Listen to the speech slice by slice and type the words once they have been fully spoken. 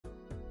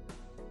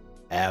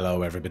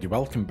Hello everybody,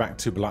 welcome back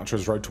to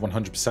Balatro's Road to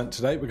 100%.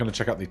 Today we're going to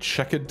check out the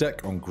checkered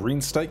deck on green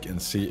stake and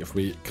see if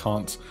we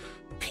can't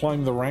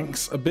climb the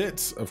ranks a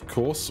bit. Of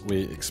course,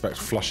 we expect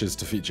flushes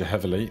to feature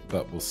heavily,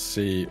 but we'll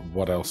see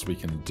what else we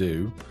can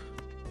do.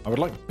 I would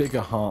like bigger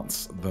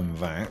hearts than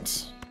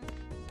that,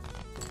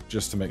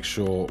 just to make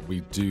sure we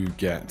do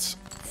get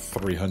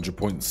 300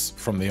 points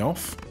from the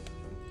off.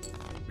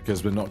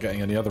 Because we're not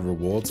getting any other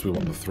rewards, we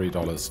want the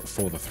 $3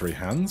 for the 3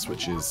 hands,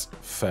 which is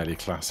fairly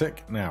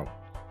classic. Now,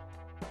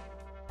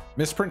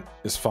 misprint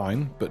is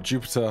fine, but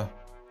Jupiter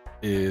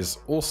is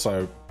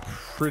also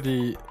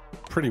pretty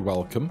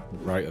welcome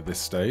right at this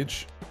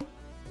stage.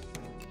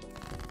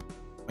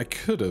 I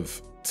could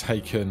have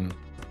taken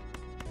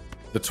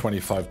the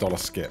 $25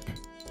 skip.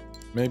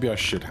 Maybe I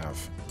should have,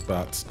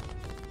 but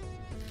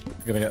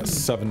I'm going to get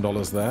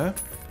 $7 there.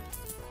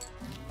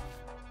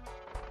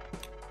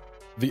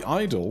 The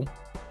idol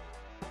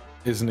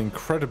is an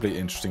incredibly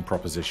interesting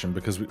proposition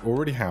because we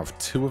already have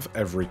 2 of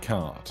every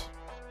card.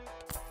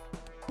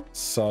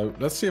 So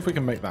let's see if we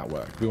can make that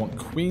work. We want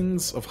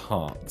Queens of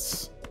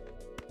Hearts.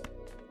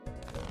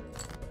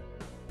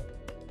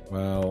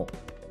 Well,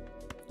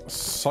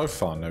 so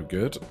far no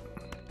good.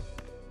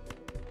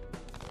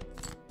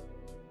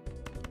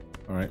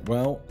 Alright,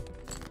 well,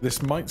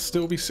 this might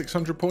still be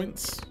 600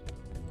 points.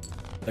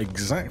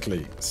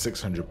 Exactly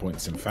 600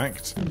 points, in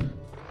fact.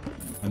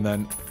 And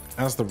then,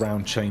 as the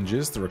round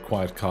changes, the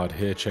required card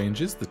here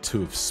changes. The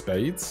 2 of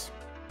Spades.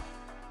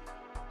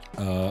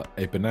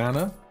 A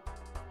banana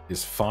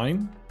is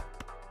fine.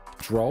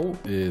 Droll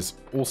is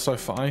also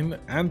fine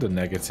and a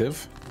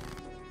negative.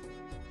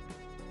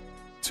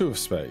 2 of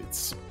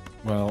Spades.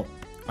 Well,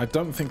 I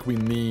don't think we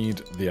need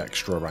the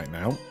extra right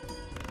now,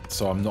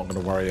 so I'm not going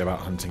to worry about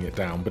hunting it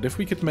down. But if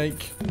we could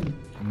make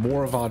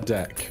more of our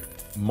deck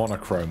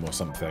monochrome or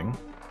something,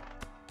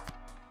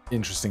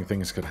 interesting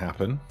things could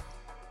happen.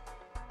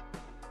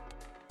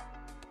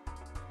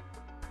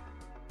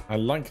 I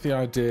like the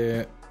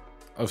idea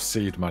of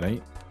seed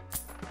money.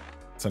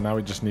 So now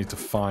we just need to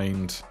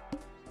find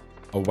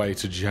a way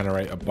to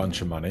generate a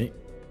bunch of money.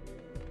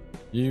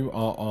 You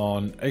are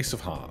on Ace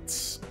of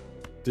Hearts.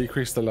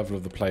 Decrease the level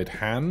of the played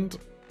hand.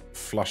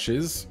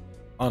 Flushes.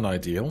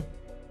 Unideal.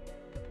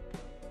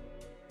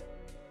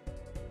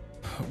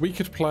 We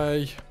could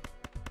play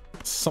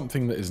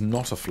something that is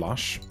not a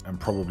flush and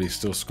probably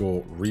still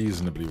score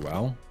reasonably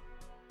well.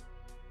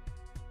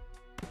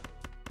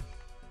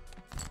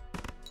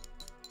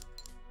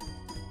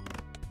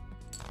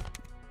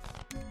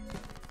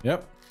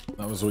 Yep,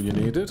 that was all you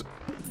needed.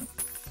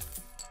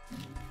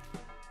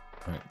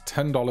 Right,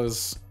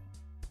 $10.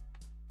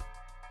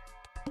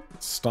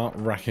 Start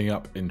racking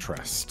up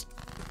interest.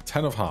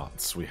 10 of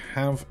Hearts. We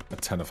have a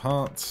 10 of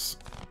Hearts.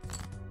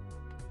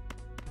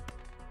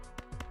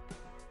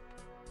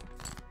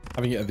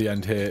 Having it at the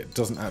end here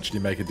doesn't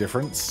actually make a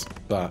difference,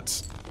 but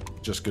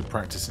just good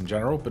practice in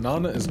general.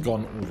 Banana is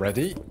gone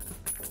already.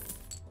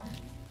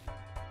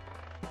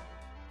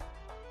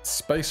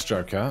 Space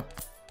Joker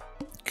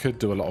could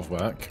do a lot of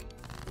work.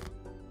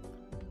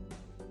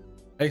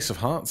 Ace of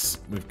Hearts,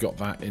 we've got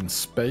that in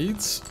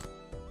spades,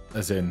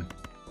 as in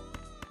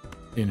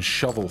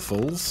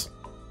shovelfuls.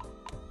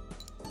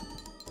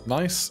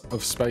 Nice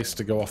of space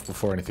to go off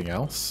before anything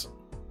else.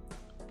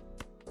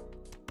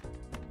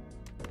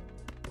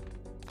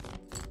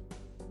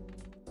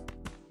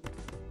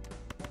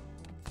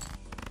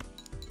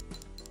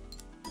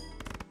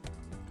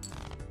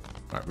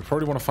 Right, we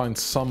probably want to find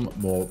some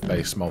more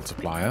base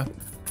multiplier.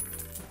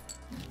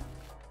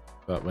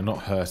 But we're not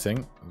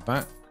hurting.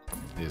 That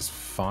is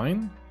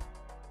fine.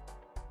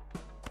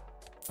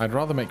 I'd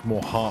rather make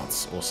more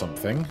hearts or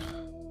something.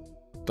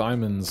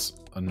 Diamonds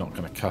are not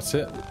going to cut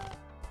it.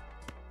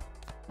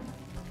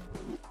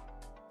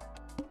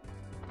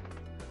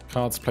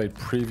 Cards played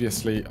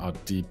previously are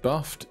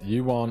debuffed.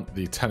 You want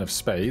the 10 of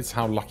Spades.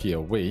 How lucky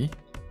are we?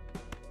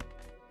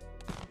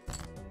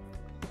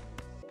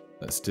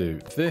 Let's do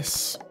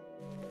this.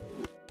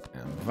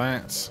 And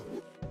that.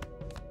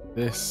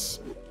 This.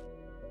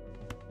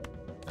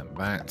 And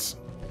that.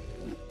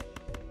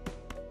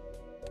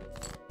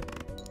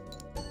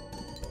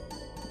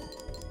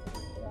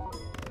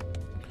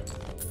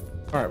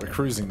 Alright, we're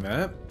cruising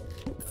there.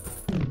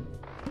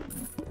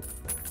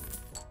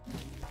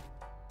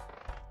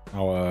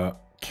 Our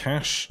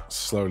cash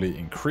slowly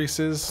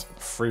increases.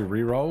 Free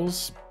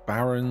rerolls,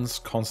 barons,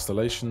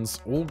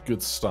 constellations, all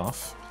good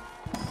stuff.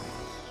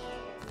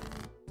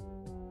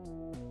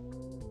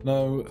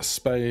 No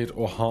spade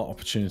or heart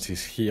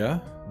opportunities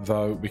here,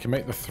 though we can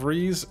make the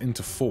 3s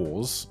into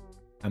 4s,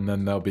 and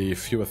then there'll be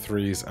fewer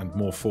 3s and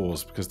more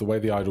 4s, because the way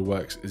the idol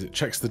works is it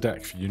checks the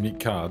deck for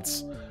unique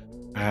cards,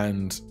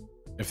 and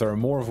if there are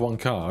more of one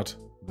card,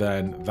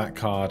 then that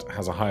card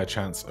has a higher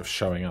chance of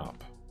showing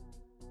up.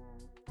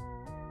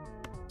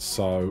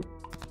 So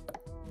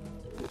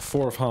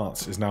 4 of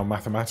Hearts is now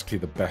mathematically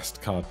the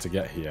best card to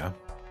get here.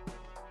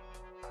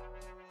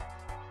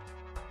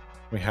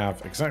 We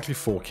have exactly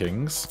 4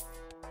 kings.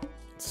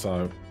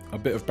 So a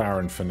bit of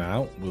Baron for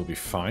now will be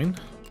fine.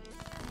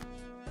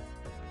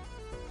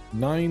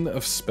 9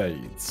 of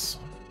Spades.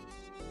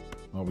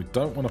 Well, we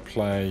don't want to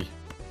play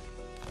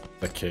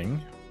the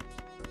king.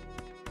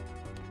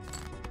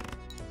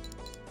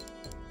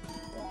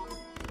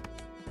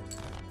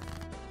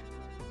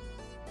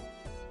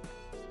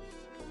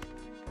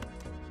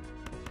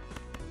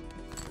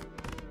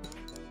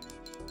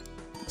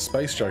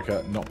 Space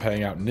Joker not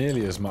paying out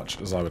nearly as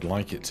much as I would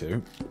like it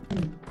to.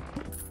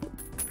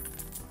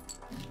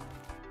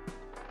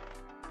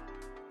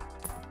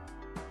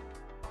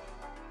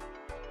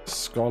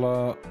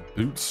 Scholar,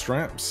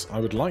 bootstraps. I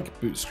would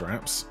like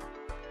bootstraps.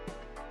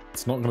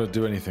 It's not going to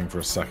do anything for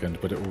a second,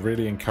 but it will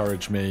really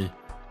encourage me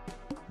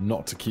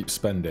not to keep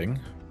spending.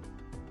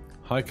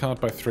 High card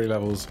by 3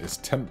 levels is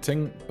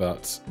tempting,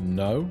 but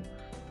no.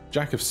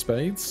 Jack of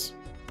Spades.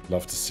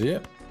 Love to see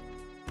it.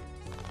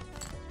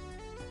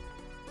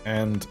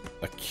 And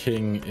a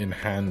king in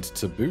hand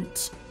to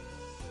boot.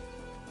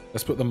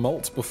 Let's put the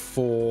malt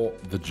before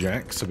the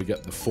jack so we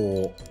get the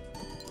 4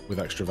 with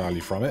extra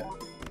value from it.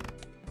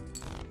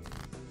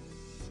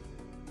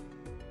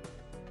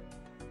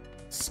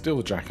 Still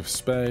the Jack of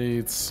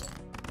Spades.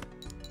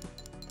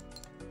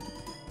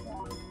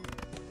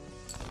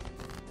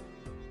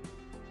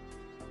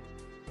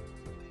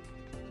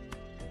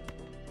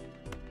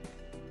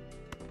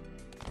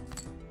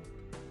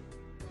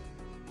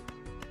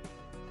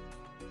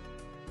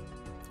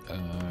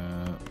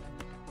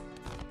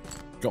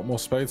 Got more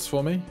spades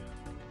for me?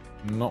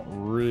 Not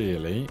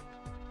really.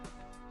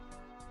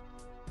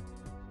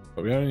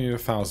 But we only need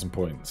 1,000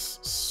 points,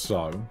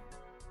 so...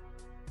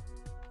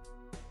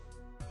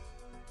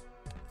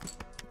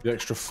 the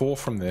extra 4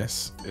 from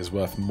this is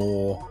worth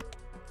more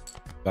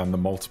than the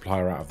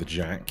multiplier out of the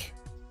jack.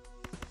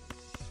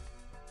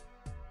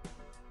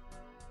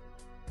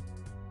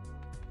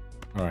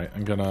 Alright,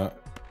 I'm gonna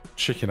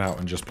chicken out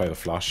and just play the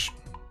flush.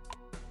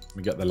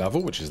 We get the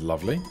level, which is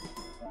lovely.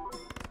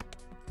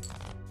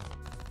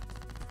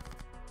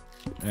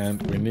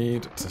 And we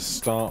need to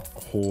start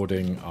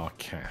hoarding our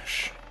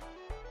cash.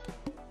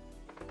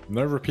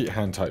 No repeat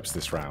hand types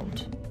this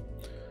round.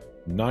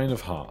 9 of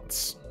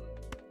hearts.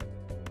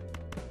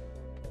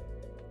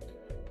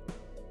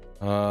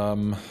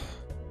 I'm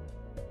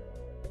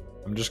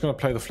just going to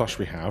play the flush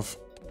we have.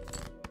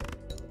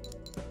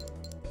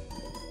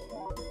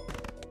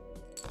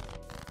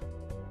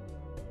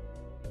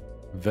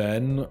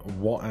 Then,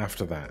 what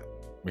after that?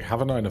 We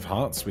have a 9 of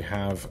hearts. We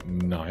have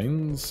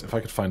 9s. If I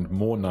could find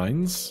more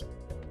 9s,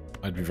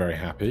 I'd be very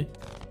happy.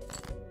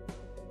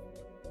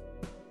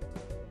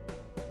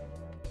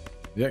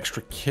 The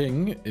extra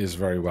king is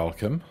very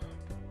welcome.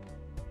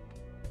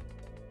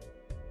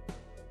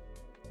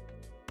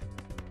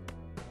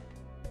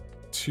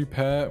 Two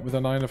pair with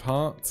a 9 of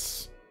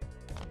hearts.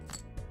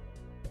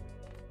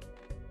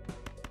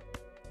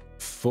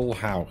 Full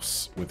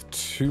house with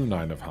 2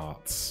 9 of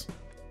hearts.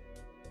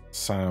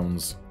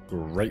 Sounds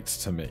great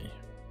to me.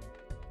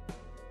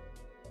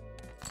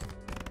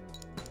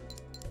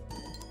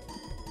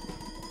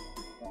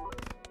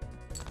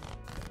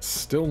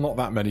 Still not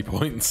that many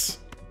points.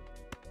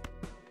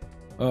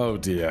 Oh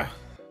dear.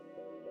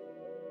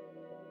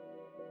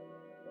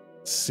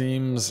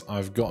 Seems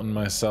I've gotten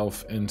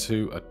myself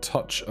into a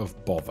touch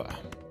of bother.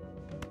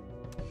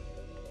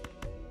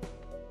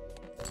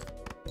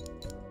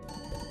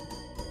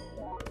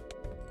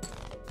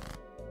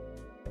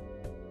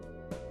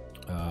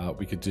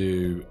 We could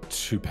do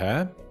 2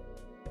 pair.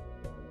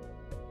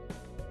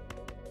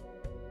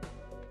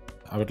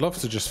 I would love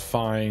to just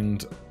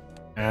find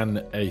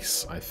an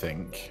ace, I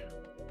think.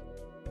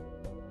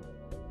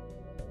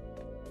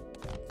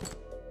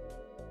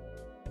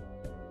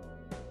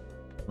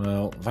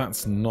 Well,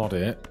 that's not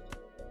it.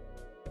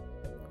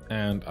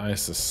 And I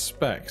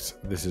suspect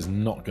this is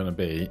not going to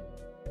be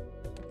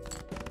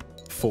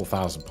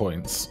 4,000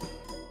 points.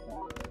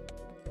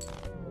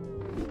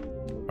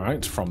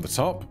 Alright, from the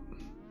top.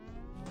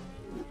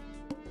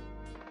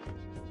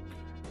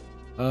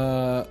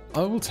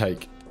 I will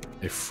take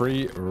a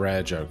free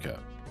rare joker.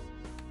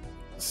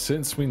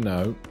 Since we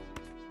know,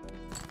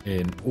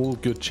 in all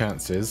good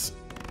chances,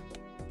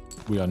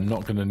 we are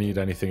not going to need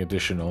anything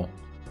additional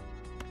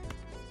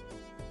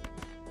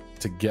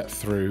to get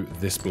through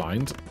this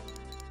blind.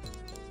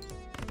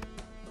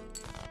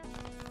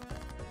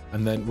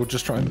 And then we'll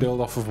just try and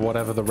build off of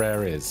whatever the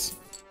rare is.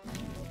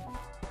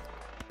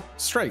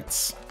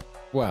 Straights.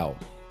 Well,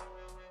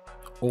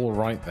 all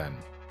right then.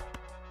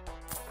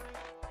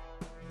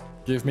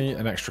 Give me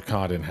an extra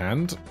card in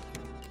hand.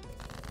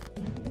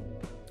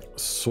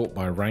 Sort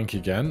by rank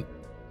again.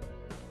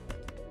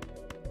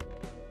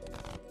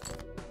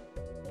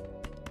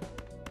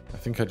 I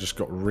think I just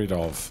got rid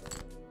of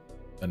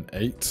an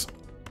 8.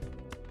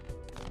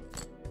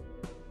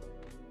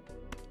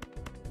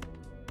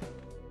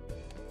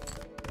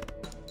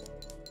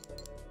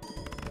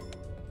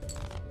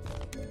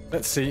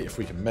 Let's see if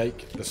we can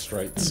make the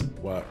straights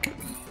work.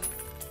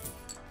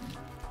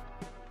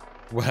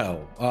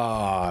 Well,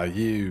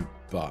 you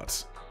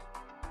butt.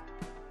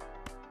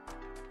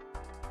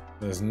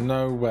 There's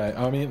no way.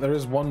 I mean, there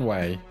is one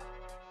way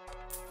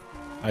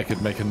I could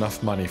make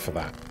enough money for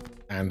that.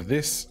 And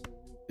this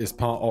is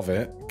part of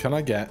it. Can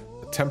I get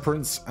a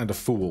temperance and a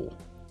fool?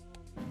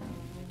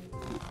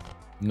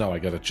 No, I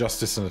get a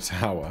justice and a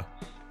tower.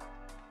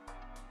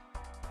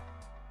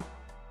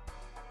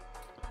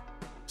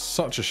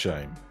 Such a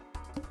shame.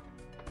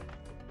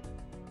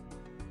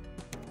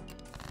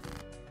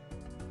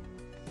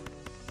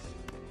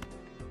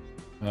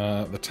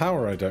 The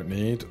tower I don't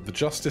need. The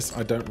justice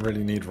I don't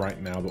really need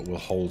right now, but we'll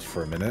hold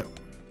for a minute.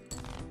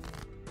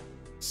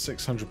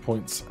 600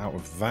 points out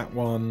of that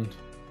one.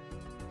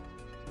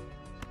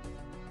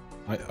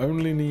 I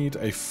only need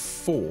a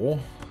 4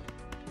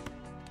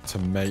 to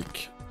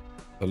make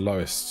the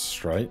lowest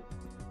straight.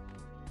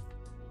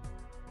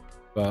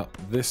 But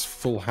this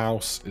full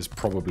house is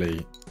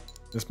probably...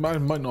 This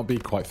might not be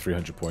quite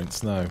 300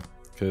 points, no.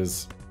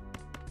 Because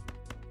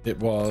it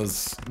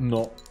was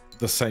not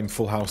the same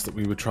full house that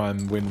we would try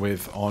and win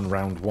with on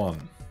round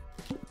 1.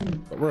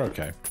 But we're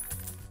okay.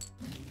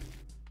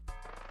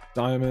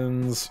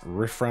 Diamonds,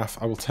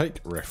 riffraff. I will take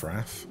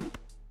riffraff.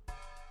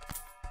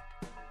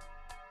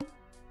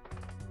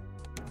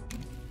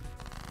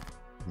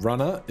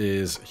 Runner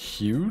is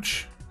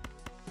huge.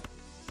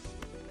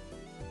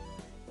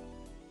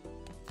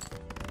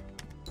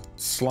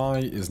 Sly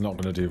is not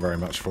going to do very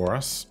much for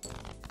us.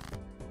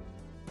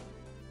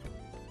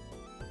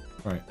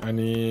 Right, I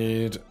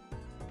need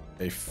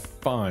a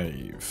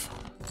 5.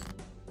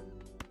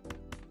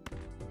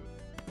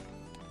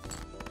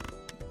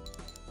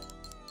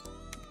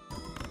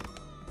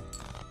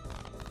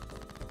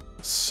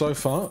 So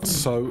far,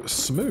 so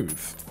smooth.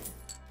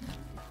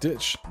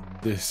 Ditch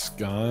this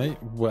guy.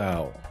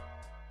 Well,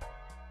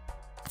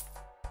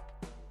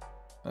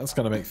 that's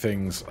going to make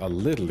things a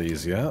little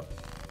easier.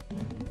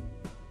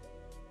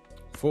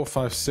 4,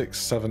 5, 6,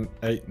 7,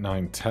 8,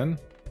 9, 10.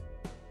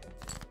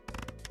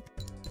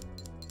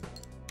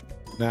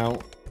 Now,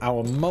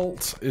 our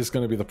mult is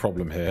going to be the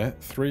problem here.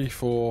 3,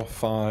 4,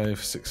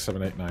 5, 6,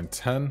 7, 8, 9,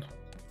 10.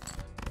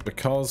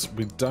 Because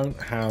we don't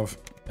have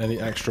any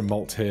extra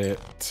mult here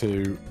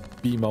to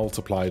be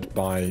multiplied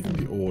by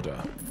the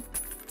order.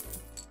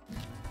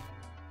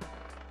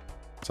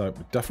 So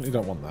we definitely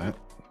don't want that.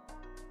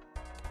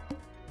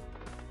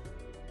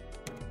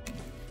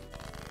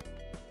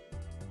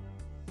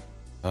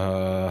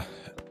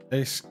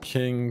 Ace,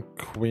 King,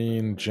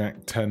 Queen, Jack,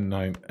 10,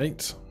 9,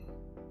 8.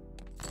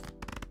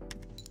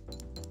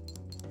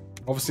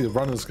 Obviously the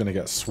runner's going to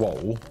get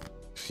swole,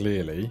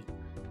 clearly.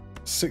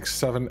 6,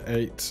 7,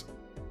 8...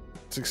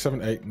 6,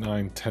 7, 8,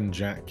 9, 10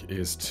 Jack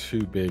is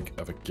too big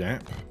of a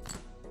gap.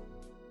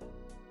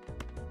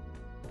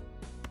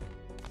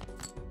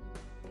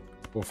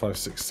 Four, 5,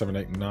 6, 7,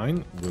 8,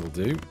 9 will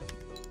do.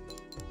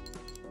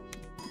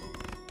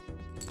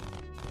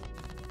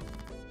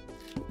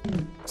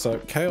 So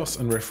Chaos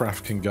and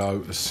Riffraff can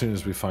go as soon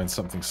as we find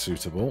something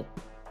suitable.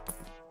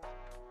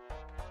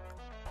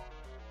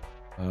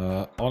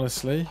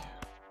 Honestly,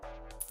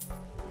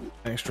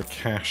 extra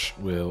cash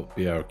will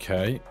be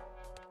okay.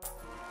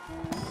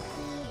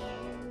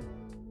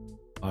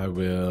 I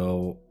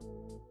will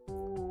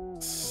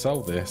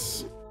sell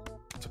this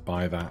to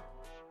buy that,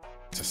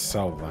 to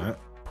sell that.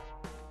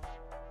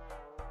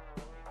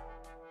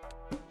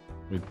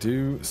 We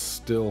do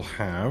still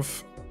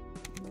have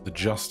the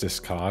Justice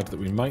card that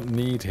we might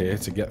need here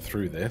to get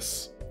through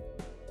this.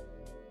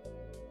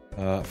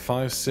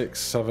 5, 6,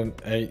 7,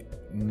 8,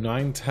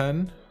 9,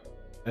 10.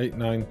 8,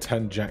 9,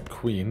 10 Jack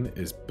Queen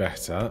is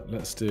better.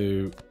 Let's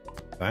do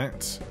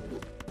that.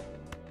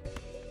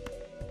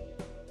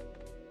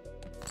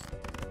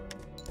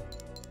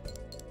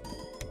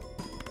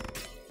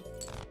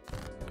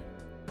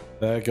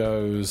 There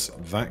goes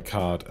that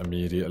card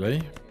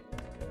immediately.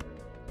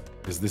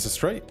 Is this a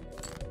straight?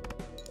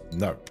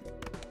 No.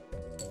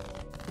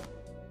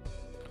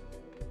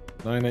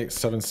 9, 8,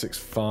 7, 6,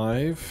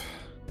 5.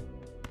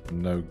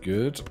 No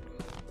good.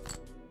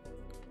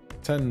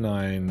 10,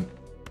 9,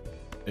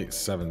 8,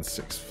 7,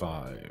 6,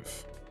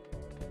 5.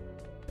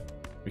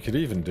 We could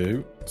even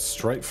do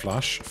straight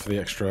flush for the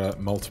extra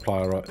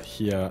multiplier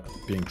here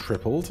being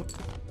tripled.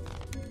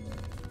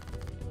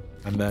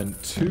 And then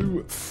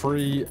 2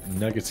 free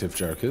negative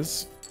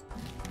jokers.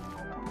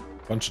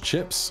 Bunch of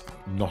chips,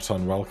 not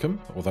unwelcome,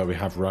 although we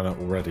have runner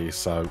already,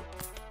 so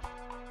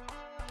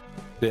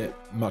bit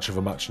much of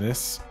a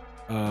muchness.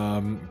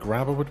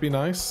 Grabber would be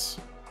nice.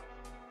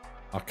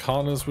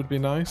 Arcanas would be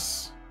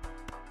nice.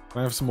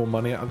 Can I have some more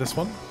money out of this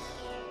one?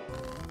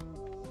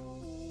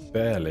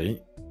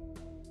 Barely.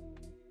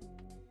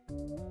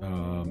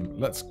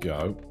 Let's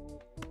go.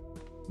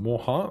 More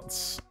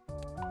hearts.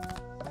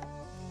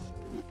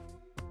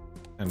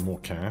 And more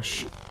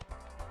cash.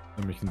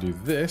 And we can do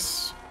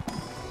this.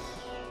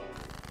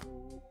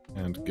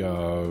 And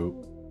go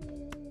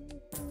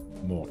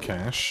more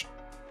cash.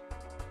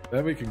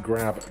 Then we can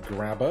grab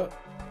Grabber.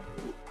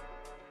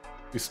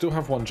 We still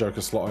have one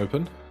Joker slot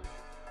open.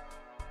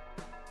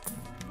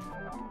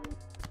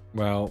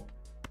 Well,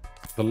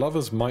 the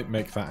lovers might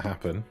make that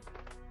happen.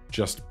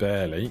 Just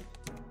barely.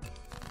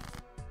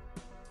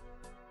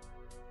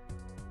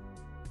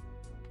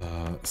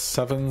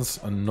 Sevens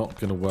are not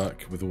going to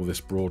work with all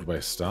this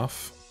Broadway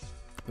stuff.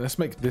 Let's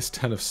make this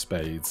 10 of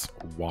spades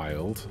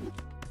wild.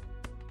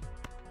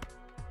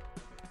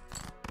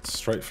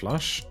 Straight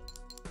flush.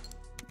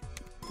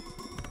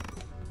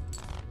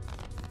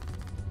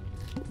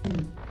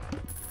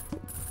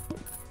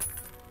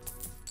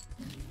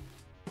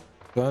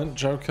 Burnt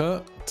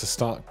Joker to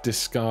start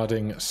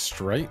discarding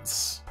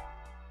straights.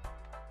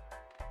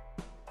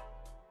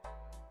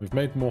 We've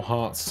made more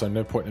hearts, so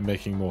no point in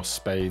making more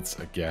spades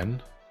again.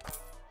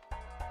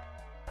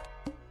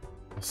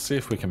 Let's see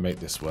if we can make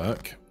this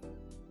work.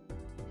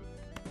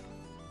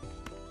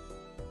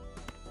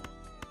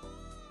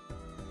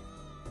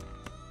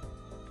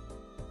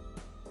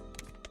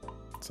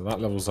 So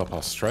that levels up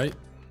our straight.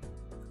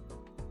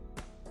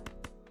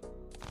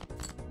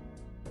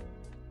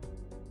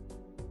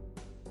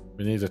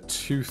 We need a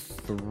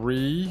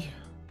 2-3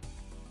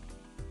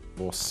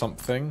 or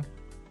something.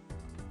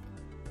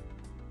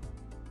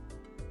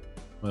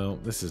 Well,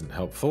 this isn't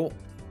helpful.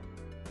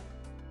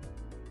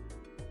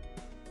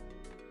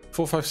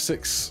 4, 5,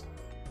 6.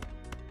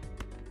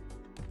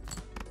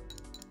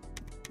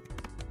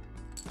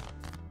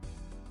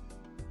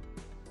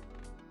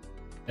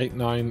 Eight,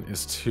 9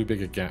 is too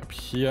big a gap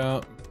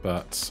here,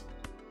 but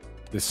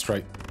this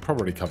straight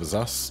probably covers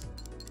us,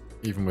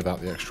 even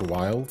without the extra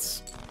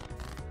wilds.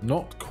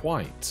 Not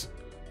quite.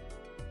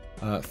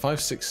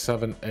 5, 6,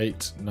 7,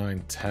 8,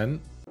 9,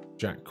 10.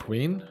 Jack,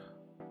 Queen.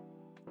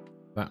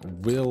 That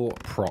will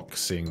proc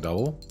Seeing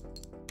Double.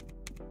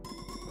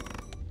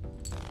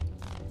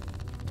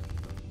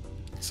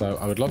 So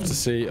I would love to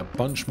see a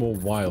bunch more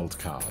wild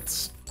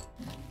cards.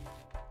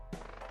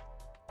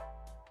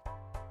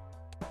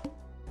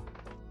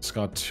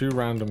 Discard 2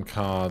 random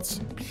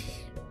cards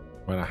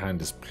when a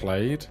hand is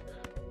played.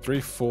 3,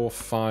 4,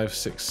 5,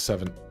 6,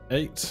 7,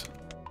 8.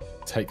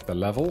 Take the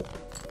level.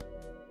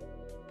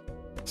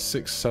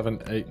 6,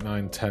 7, 8,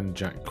 9, 10,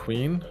 Jack,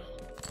 Queen.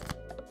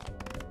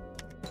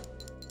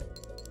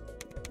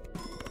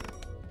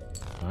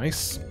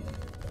 Nice.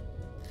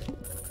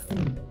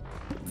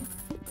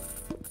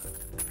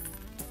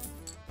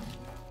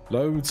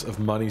 Loads of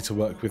money to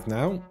work with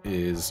now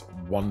is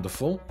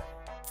wonderful.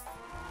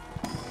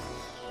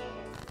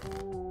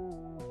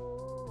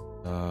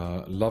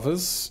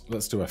 Lovers,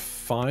 let's do a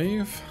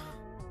 5.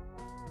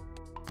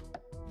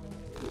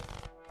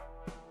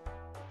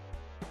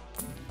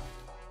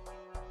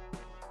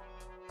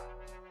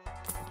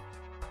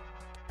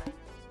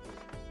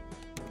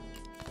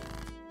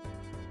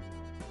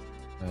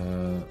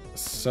 Uh,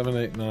 7,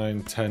 8,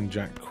 9, 10,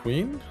 Jack,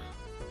 Queen.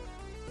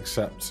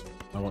 Except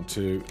I want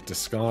to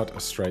discard a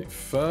straight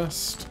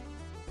first.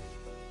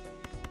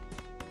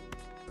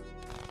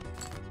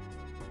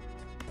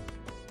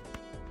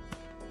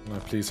 Can I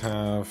please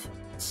have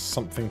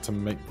something to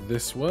make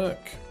this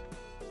work?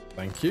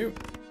 Thank you.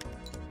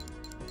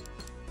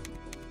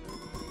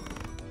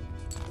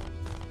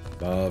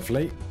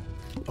 Lovely.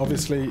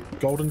 Obviously,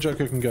 Golden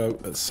Joker can go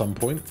at some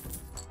point.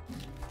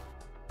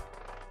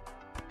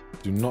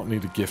 Do not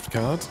need a gift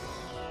card.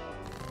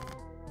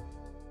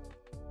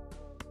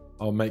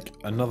 I'll make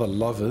another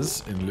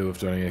Lovers in lieu of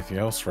doing anything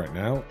else right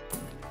now.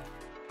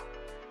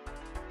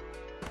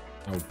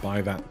 I'll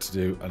buy that to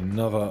do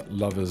another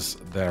Lovers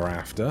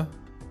thereafter.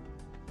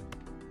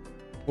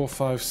 4,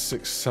 5,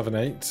 6, 7,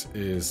 8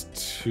 is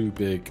too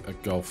big a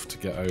gulf to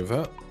get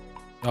over.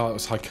 Oh, it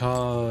was high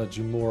card,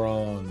 you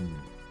moron.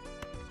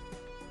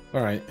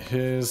 Alright,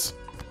 here's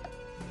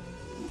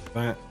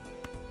that.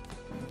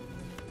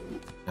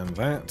 And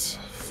that.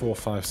 4,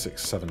 5,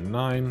 6, 7,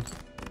 9.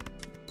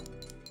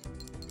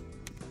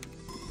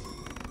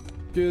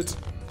 Good.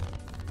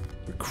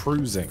 We're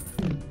cruising.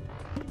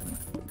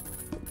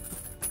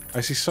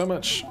 I see so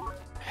much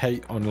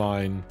hate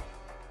online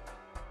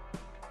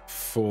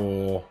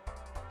for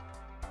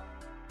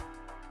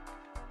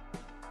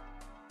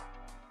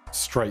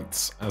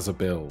straights as a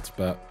build,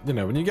 but you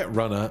know, when you get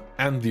runner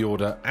and the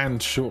order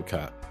and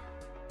shortcut,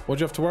 what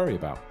do you have to worry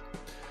about?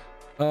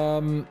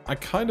 I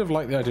kind of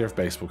like the idea of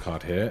baseball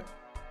card here.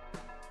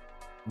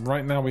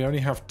 Right now we only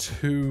have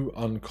 2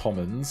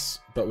 uncommons,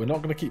 but we're not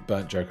going to keep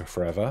Burnt Joker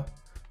forever.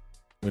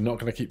 We're not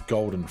going to keep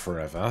Golden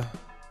forever.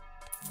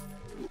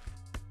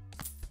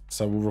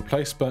 So we'll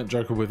replace Burnt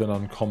Joker with an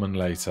uncommon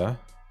later.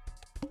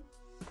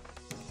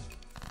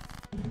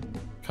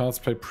 Cards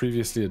played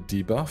previously are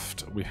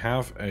debuffed. We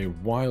have a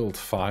wild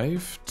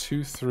 5.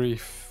 2, 3,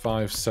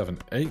 5, 7,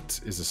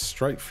 8 is a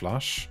straight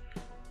flush,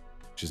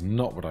 which is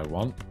not what I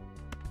want.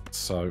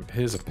 So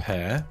here's a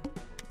pair.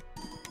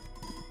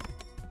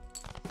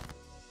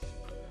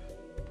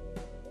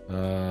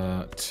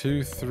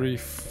 2, 3,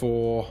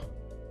 4,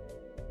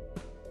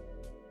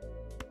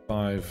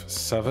 5,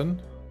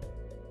 7.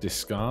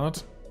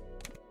 Discard.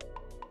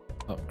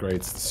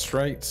 Upgrades the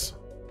straights.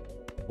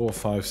 4,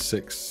 5,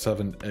 6,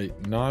 7,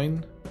 8,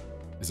 9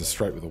 is a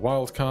straight with a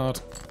wild card.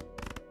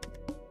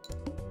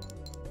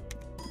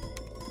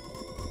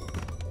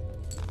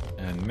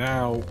 And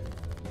now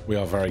we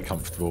are very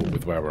comfortable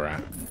with where we're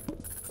at.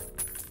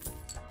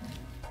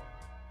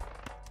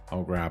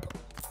 I'll grab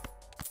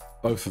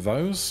both of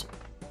those.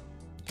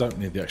 Don't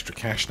need the extra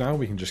cash now.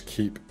 We can just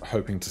keep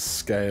hoping to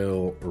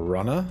scale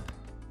runner.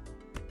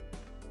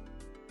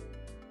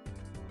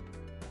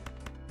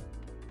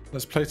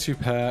 Let's play 2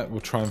 pair.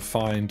 We'll try and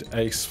find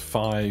ace,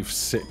 5,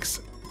 6,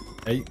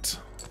 8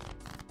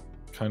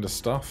 kind of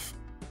stuff.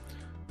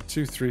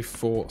 2, 3,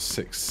 4,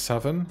 6,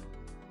 7.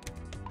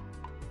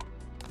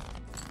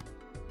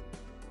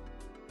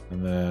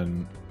 And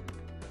then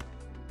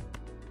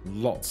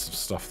lots of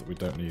stuff that we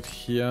don't need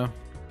here.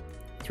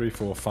 3,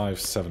 4, 5,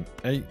 7,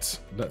 8.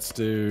 Let's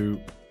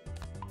do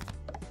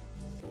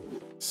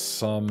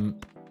some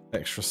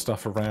extra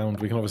stuff around.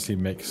 We can obviously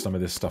make some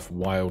of this stuff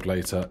wild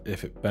later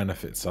if it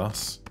benefits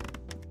us.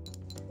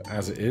 But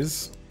as it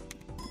is,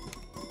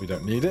 we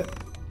don't need it.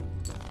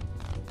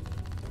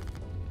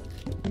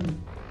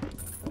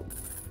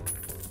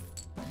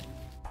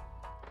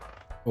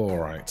 All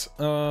right.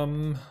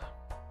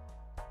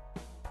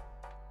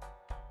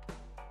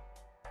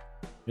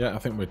 Yeah, I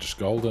think we're just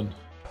golden.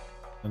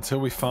 Until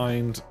we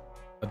find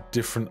a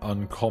different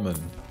uncommon.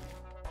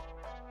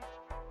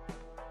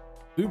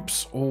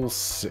 Oops, all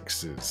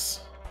 6s.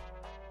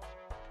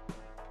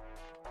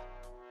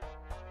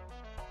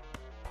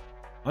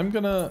 I'm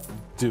gonna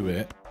do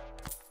it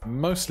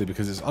mostly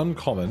because it's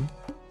uncommon,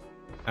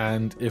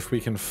 and if we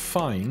can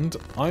find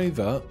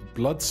either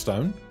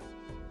bloodstone,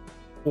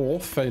 or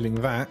failing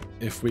that,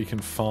 if we can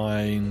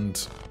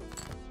find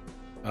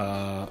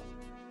oh,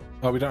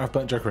 we don't have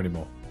burnt joker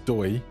anymore.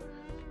 Doi.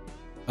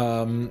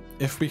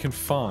 If we can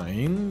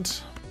find...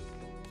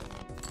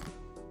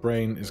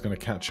 Brain is going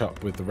to catch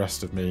up with the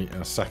rest of me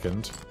in a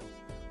second.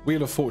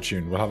 Wheel of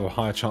Fortune will have a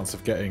higher chance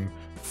of getting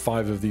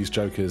 5 of these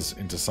jokers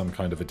into some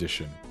kind of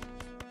addition.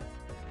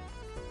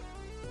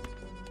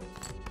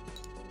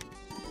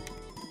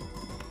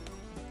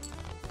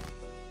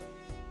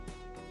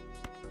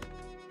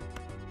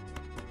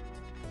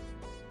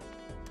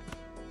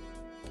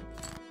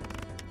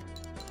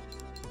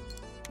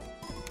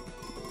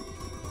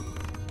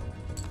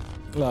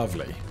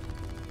 Lovely.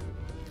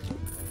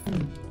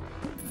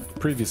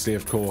 Previously,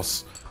 of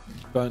course,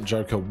 Burnt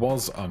Joker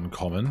was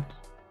uncommon,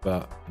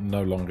 but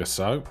no longer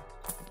so.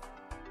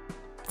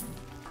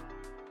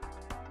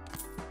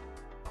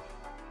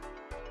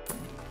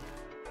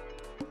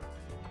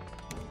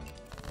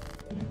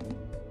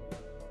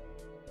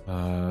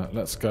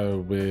 Let's go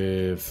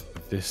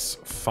with this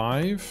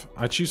 5.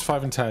 I choose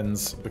 5 and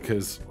 10s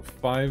because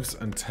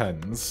 5s and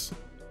 10s,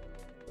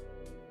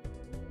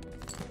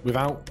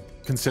 without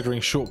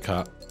considering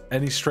shortcut,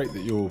 any straight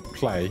that you'll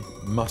play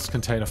must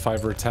contain a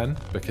 5 or a 10,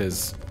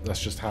 because that's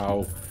just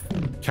how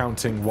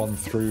counting 1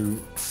 through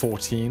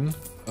 14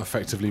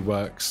 effectively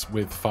works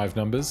with 5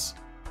 numbers.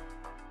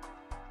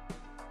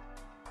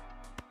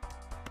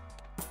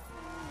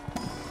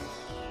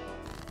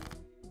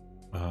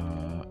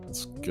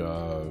 Let's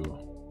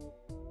go.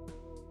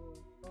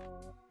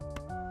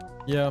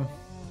 Yeah.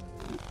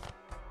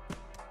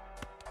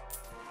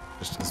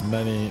 Just as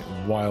many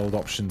wild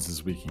options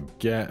as we can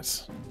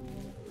get.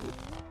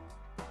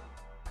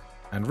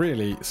 And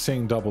really,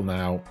 seeing double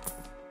now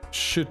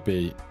should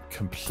be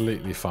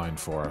completely fine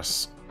for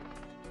us.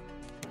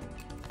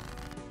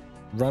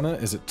 Runner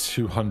is at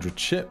 200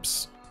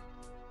 chips.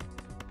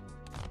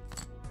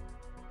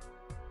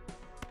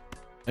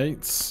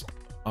 8s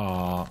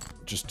are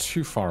just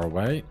too far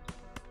away.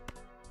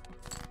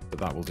 But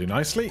that will do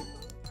nicely.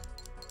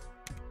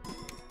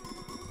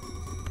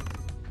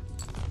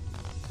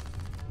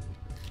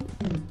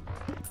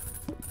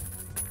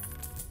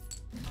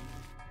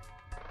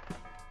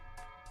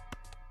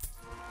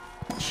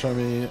 Show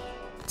me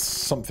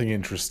something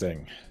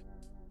interesting.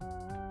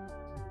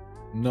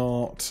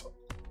 Not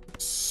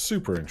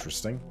super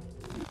interesting.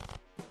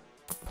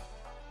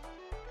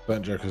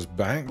 Burnt Joker's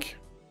back.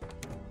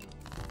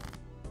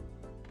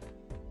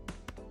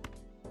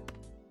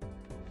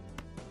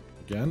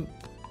 Again,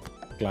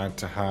 glad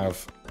to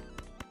have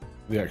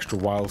the extra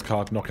wild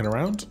card knocking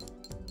around.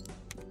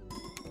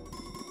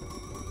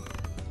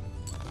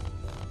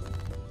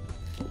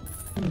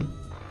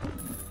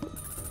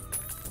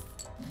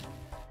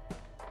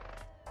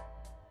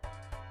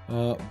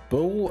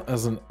 Bull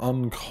as an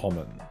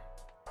uncommon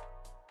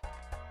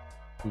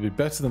would be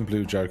better than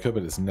Blue Joker,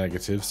 but it's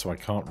negative, so I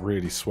can't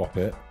really swap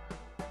it.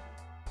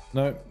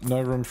 No,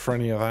 no room for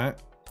any of that.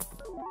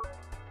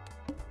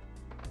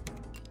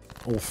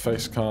 All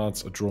face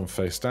cards are drawn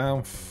face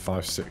down.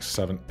 5, 6,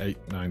 7, 8,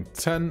 9,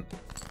 10.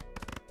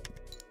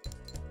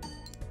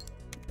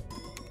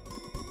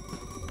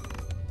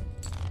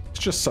 It's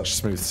just such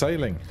smooth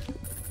sailing.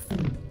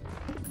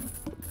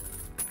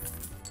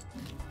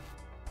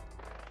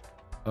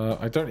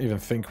 I don't even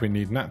think we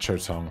need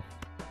Nacho Tongue.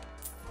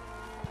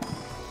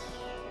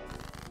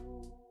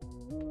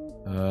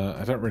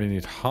 I don't really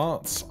need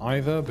hearts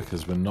either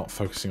because we're not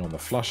focusing on the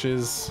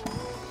flushes.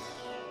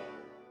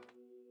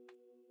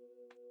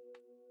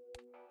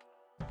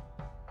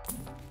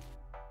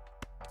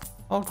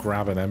 I'll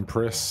grab an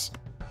Empress.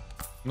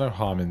 No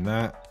harm in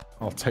that.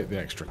 I'll take the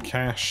extra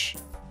cash.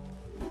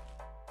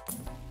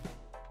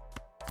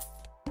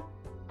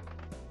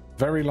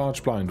 Very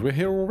large blind. We're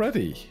here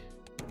already.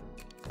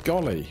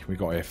 Golly, we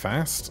got here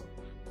fast.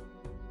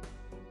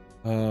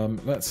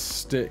 Let's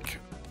stick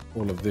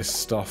all of this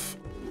stuff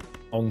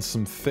on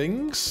some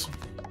things.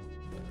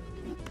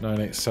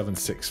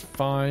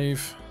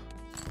 98765.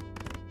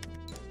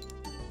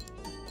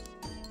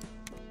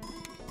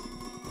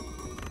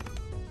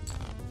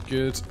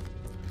 Good.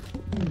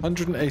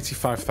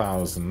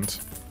 185,000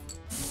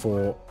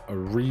 for a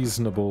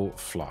reasonable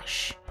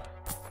flush.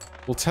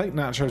 We'll take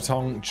Nacho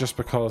Tong just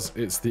because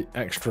it's the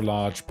extra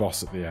large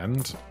boss at the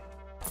end.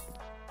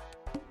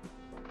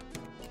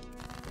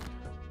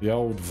 The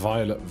old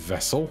violet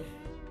vessel.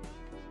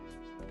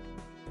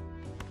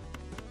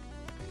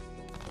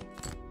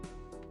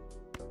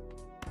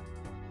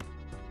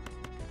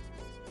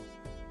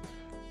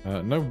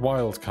 No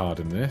wild card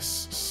in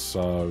this,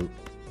 so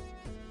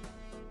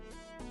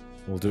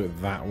we'll do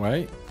it that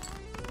way.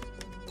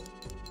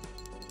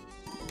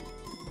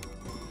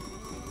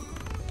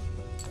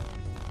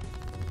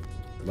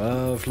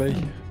 Lovely.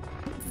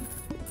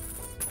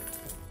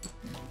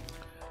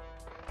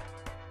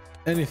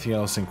 Anything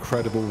else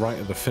incredible right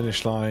at the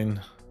finish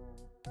line?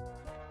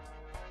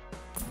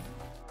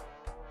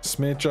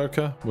 Smeared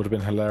Joker would have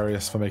been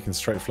hilarious for making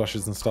straight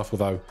flushes and stuff,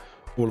 although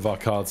all of our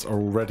cards are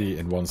already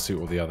in one suit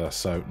or the other,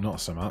 so not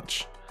so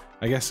much.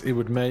 I guess it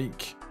would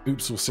make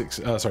Oops or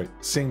Six,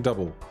 Seeing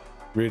Double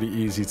really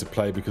easy to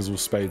play because all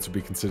spades would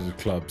be considered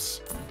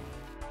clubs.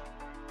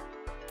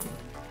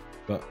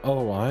 But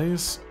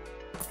otherwise,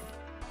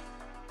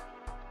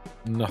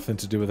 nothing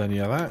to do with any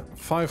of that.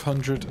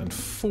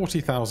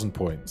 540,000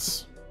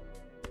 points.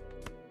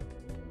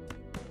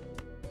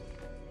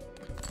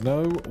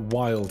 No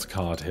wild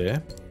card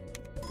here.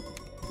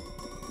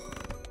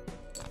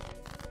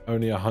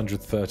 Only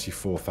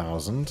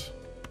 134,000.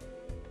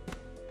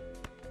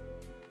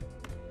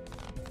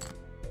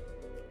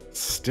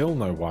 Still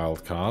no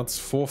wild cards.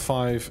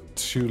 4-5,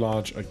 too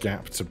large a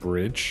gap to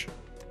bridge.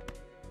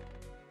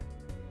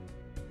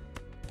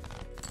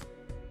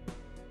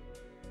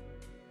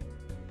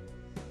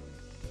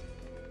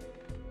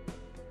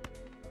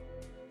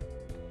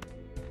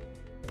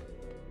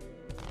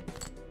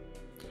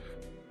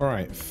 All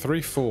right,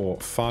 3, 4,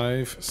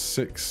 5,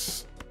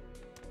 6.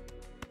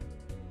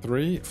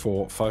 3,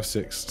 4, 5,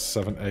 6,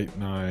 7, 8,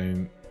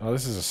 9. Oh,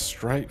 this is a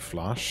straight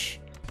flush.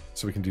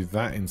 So we can do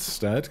that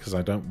instead, because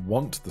I don't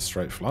want the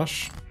straight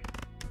flush.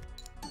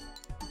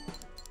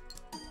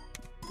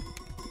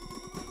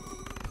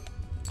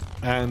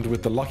 And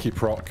with the lucky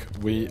proc,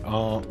 we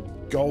are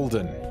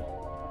golden.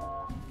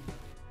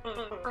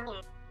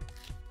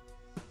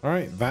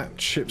 Alright, that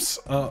chips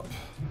up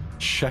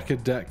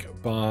checkered deck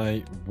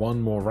by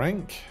 1 more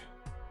rank.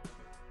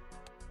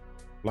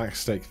 Black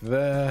stake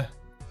there.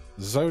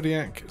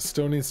 Zodiac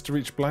still needs to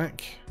reach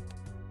black.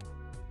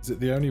 Is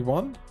it the only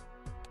one?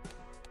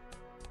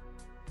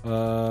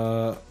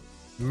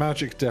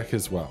 Magic deck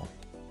as well.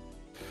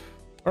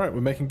 Alright, we're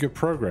making good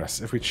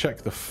progress. If we check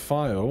the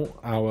file,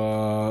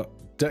 our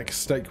deck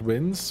stake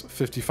wins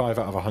 55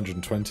 out of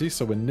 120,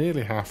 so we're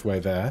nearly halfway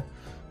there.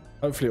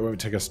 Hopefully it won't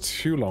take us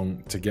too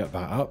long to get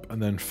that up.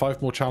 And then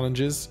 5 more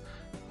challenges,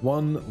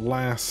 1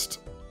 last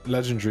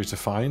legendary to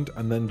find,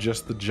 and then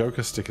just the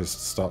Joker stickers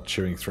to start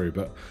chewing through.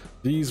 But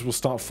these will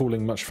start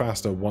falling much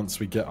faster once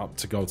we get up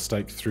to gold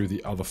stake through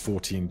the other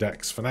 14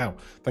 decks. For now,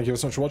 thank you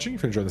so much for watching.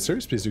 If you enjoyed the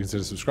series, please do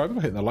consider subscribing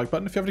or hitting that like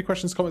button. If you have any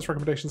questions, comments,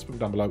 recommendations, put them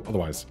down below.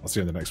 Otherwise, I'll see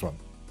you in the next one.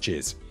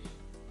 Cheers.